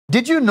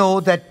Did you know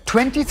that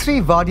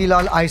 23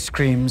 Vadilal ice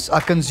creams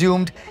are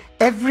consumed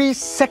every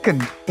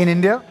second in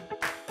India?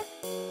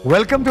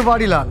 Welcome to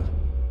Vadilal,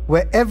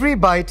 where every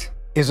bite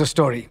is a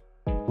story.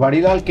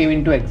 Vadilal came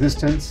into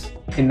existence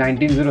in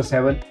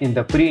 1907 in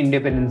the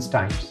pre-independence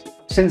times.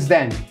 Since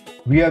then,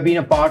 we have been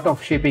a part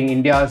of shaping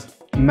India's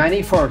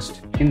many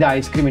firsts in the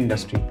ice cream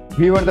industry.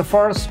 We were the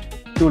first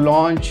to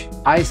launch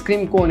ice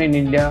cream cone in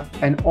India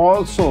and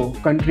also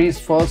country's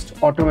first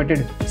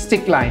automated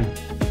stick line.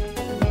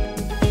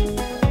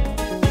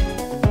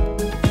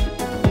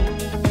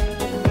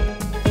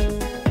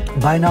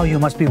 By now you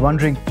must be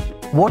wondering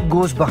what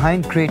goes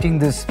behind creating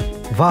this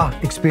WAAH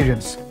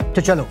experience. So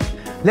chalo,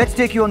 let's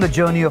take you on the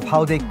journey of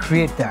how they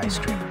create the ice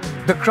cream.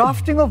 The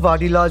crafting of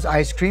Vadilal's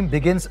ice cream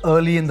begins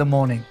early in the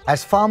morning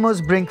as farmers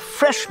bring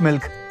fresh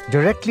milk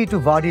directly to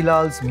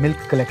Vadilal's milk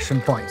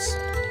collection points.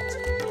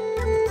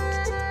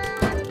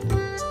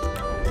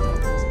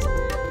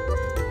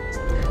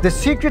 The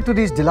secret to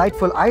these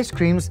delightful ice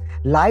creams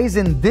lies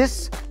in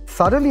this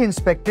thoroughly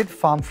inspected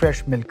farm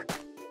fresh milk.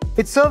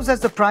 It serves as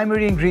the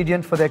primary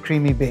ingredient for their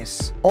creamy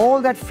base.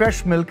 All that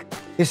fresh milk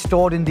is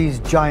stored in these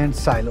giant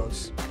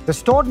silos. The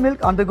stored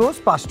milk undergoes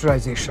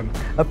pasteurization,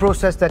 a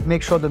process that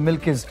makes sure the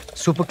milk is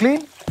super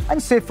clean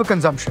and safe for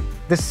consumption.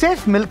 The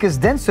safe milk is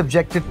then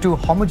subjected to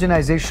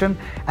homogenization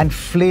and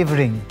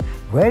flavoring,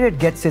 where it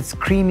gets its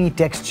creamy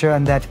texture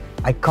and that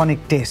iconic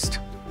taste.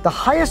 The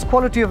highest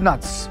quality of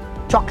nuts,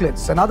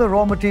 chocolates and other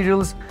raw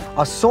materials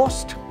are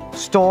sourced,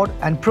 stored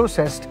and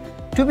processed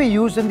to be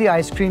used in the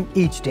ice cream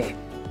each day.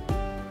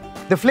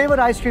 The flavored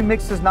ice cream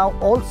mix is now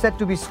all set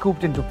to be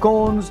scooped into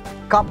cones,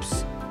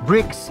 cups,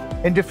 bricks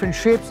in different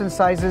shapes and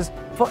sizes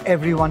for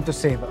everyone to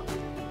savor.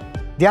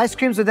 The ice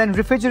creams are then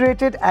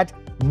refrigerated at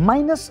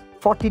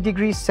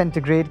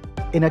 -40°C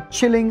in a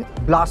chilling,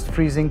 blast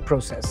freezing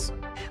process.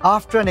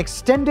 After an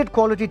extended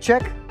quality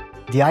check,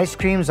 the ice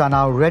creams are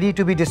now ready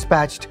to be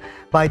dispatched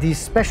by these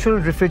special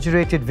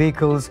refrigerated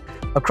vehicles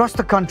across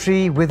the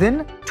country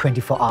within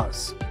 24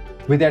 hours.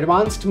 With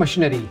advanced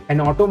machinery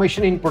and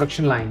automation in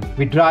production line,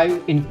 we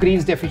drive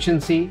increased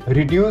efficiency,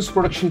 reduce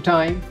production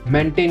time,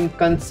 maintain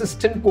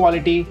consistent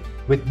quality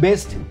with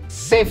best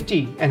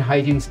safety and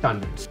hygiene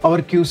standards.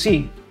 Our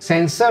QC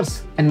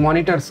sensors and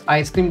monitors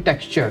ice cream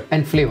texture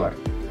and flavor.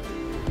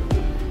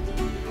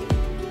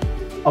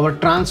 Our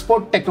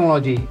transport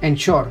technology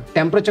ensure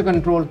temperature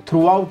control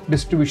throughout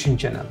distribution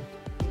channel.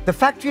 The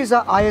factories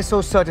are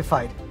ISO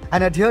certified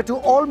and adhere to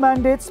all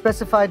mandates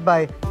specified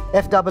by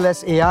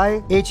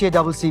FSSAI,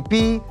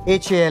 HACCP,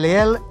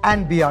 HALAL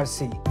and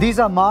BRC. These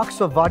are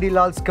marks of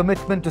Vadilal's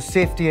commitment to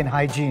safety and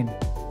hygiene.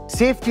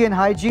 Safety and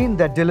hygiene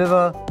that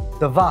deliver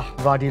the WAAH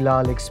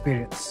Vadilal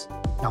experience.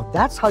 Now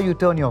that's how you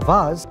turn your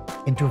WAAHs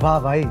into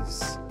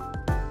Waahwais.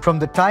 From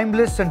the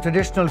timeless and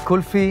traditional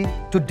kulfi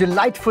to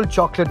delightful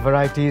chocolate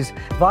varieties,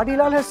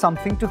 Vadilal has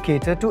something to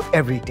cater to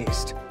every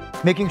taste,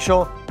 making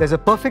sure there's a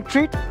perfect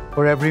treat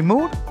for every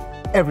mood,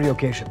 every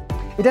occasion.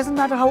 It doesn't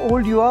matter how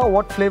old you are or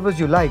what flavors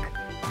you like,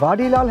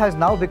 Vadilal has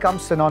now become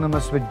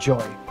synonymous with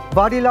joy.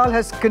 Vadilal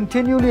has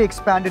continually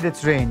expanded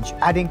its range,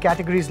 adding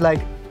categories like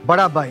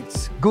Bada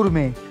Bites,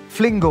 Gourmet,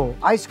 Flingo,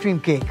 Ice Cream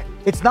Cake.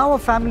 It's now a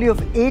family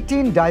of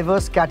 18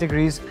 diverse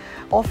categories,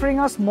 offering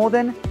us more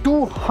than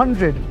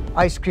 200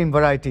 ice cream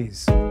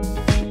varieties.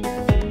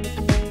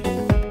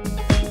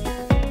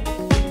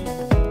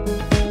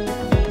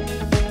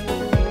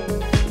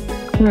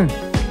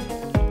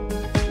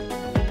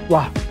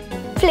 Wow.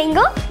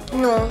 Flingo?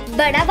 No.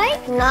 Bada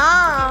Bite?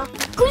 No.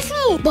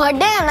 Kulfi?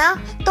 Birthday है ना,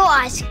 तो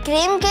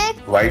ice cream cake?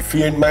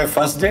 Wifey and my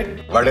first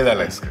date,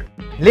 Vadilal Ice Cream.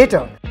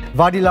 Later,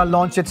 Vadilal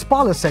launched its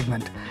parlour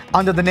segment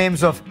under the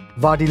names of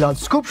Vadilal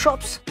Scoop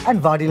Shops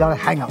and Vadilal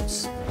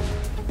Hangouts.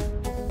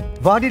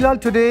 Vadilal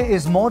today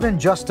is more than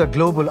just a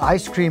global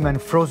ice cream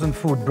and frozen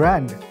food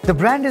brand. The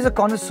brand is a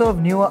connoisseur of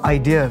newer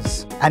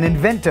ideas, an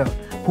inventor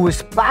who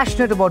is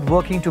passionate about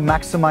working to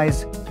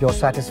maximize your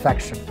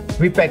satisfaction.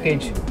 We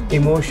package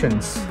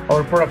emotions.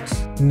 Our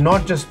products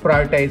not just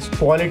prioritize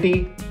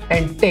quality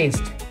and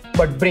taste,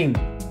 but bring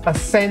a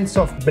sense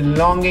of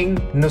belonging,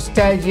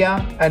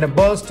 nostalgia, and a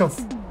burst of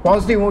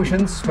positive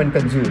emotions when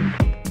consumed.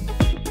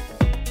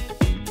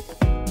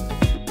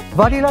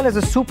 Vadilal as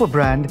a super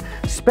brand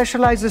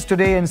specializes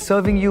today in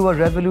serving you a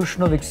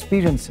revolution of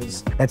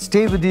experiences that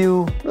stay with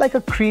you like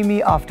a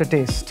creamy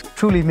aftertaste,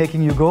 truly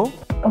making you go,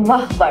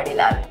 Waah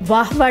Vadilal.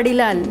 Waah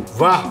Vadilal.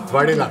 Waah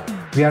Vadilal.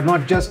 We are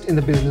not just in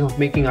the business of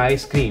making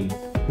ice cream.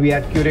 We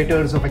are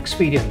curators of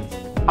experience,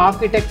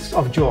 architects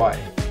of joy.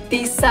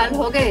 30 साल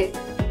हो गए,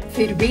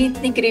 फिर भी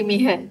इतनी creamy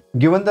है.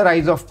 Given the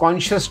rise of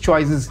conscious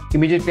choices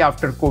immediately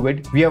after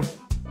COVID, we have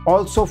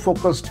also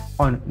focused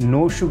on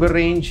no sugar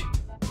range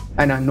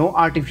and a no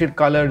artificial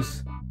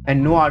colors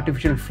and no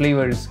artificial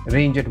flavors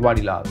range at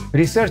Vadilal.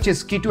 Research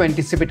is key to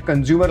anticipate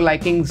consumer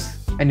likings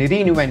and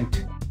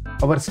reinvent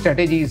our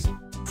strategies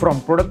from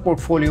product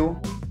portfolio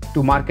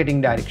to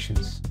marketing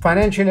directions.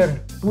 Financial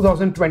year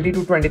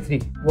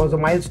 2020-23 was a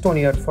milestone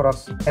year for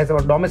us as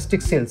our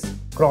domestic sales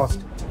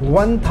crossed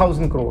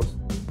 1,000 crores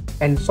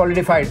and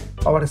solidified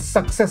our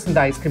success in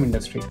the ice cream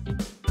industry.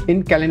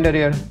 In calendar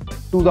year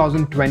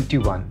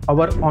 2021,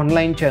 our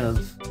online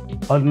channels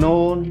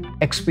alone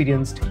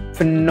experienced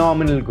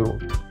phenomenal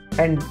growth,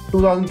 and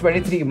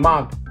 2023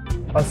 marked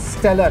a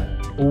stellar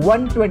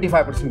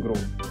 125%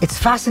 growth. It's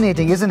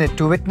fascinating, isn't it,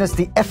 to witness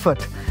the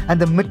effort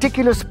and the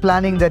meticulous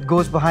planning that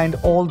goes behind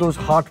all those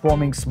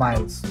heartwarming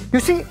smiles.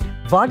 You see,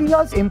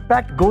 Vadilal's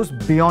impact goes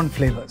beyond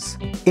flavors.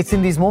 It's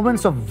in these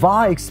moments of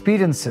wow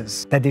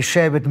experiences that they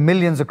share with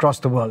millions across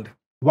the world.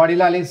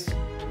 Vadilal is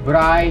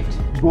bright,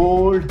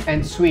 bold,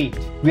 and sweet.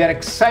 We are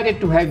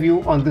excited to have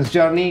you on this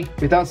journey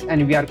with us,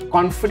 and we are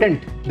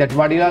confident that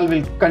Vadilal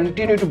will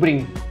continue to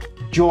bring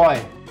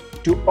joy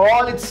to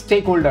all its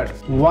stakeholders,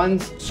 one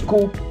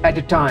scoop at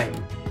a time.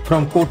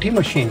 From Kothi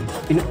machine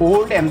in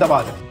old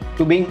Ahmedabad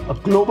to being a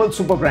global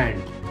super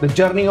brand, the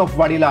journey of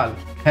Vadilal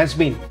has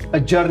been a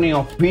journey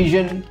of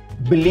vision,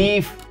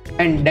 belief,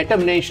 and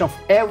determination of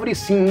every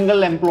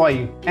single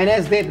employee. And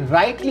as they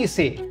rightly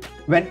say,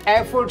 when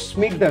efforts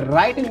meet the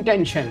right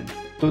intention,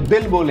 to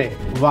dil bole,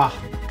 Waah.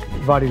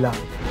 Vadilal.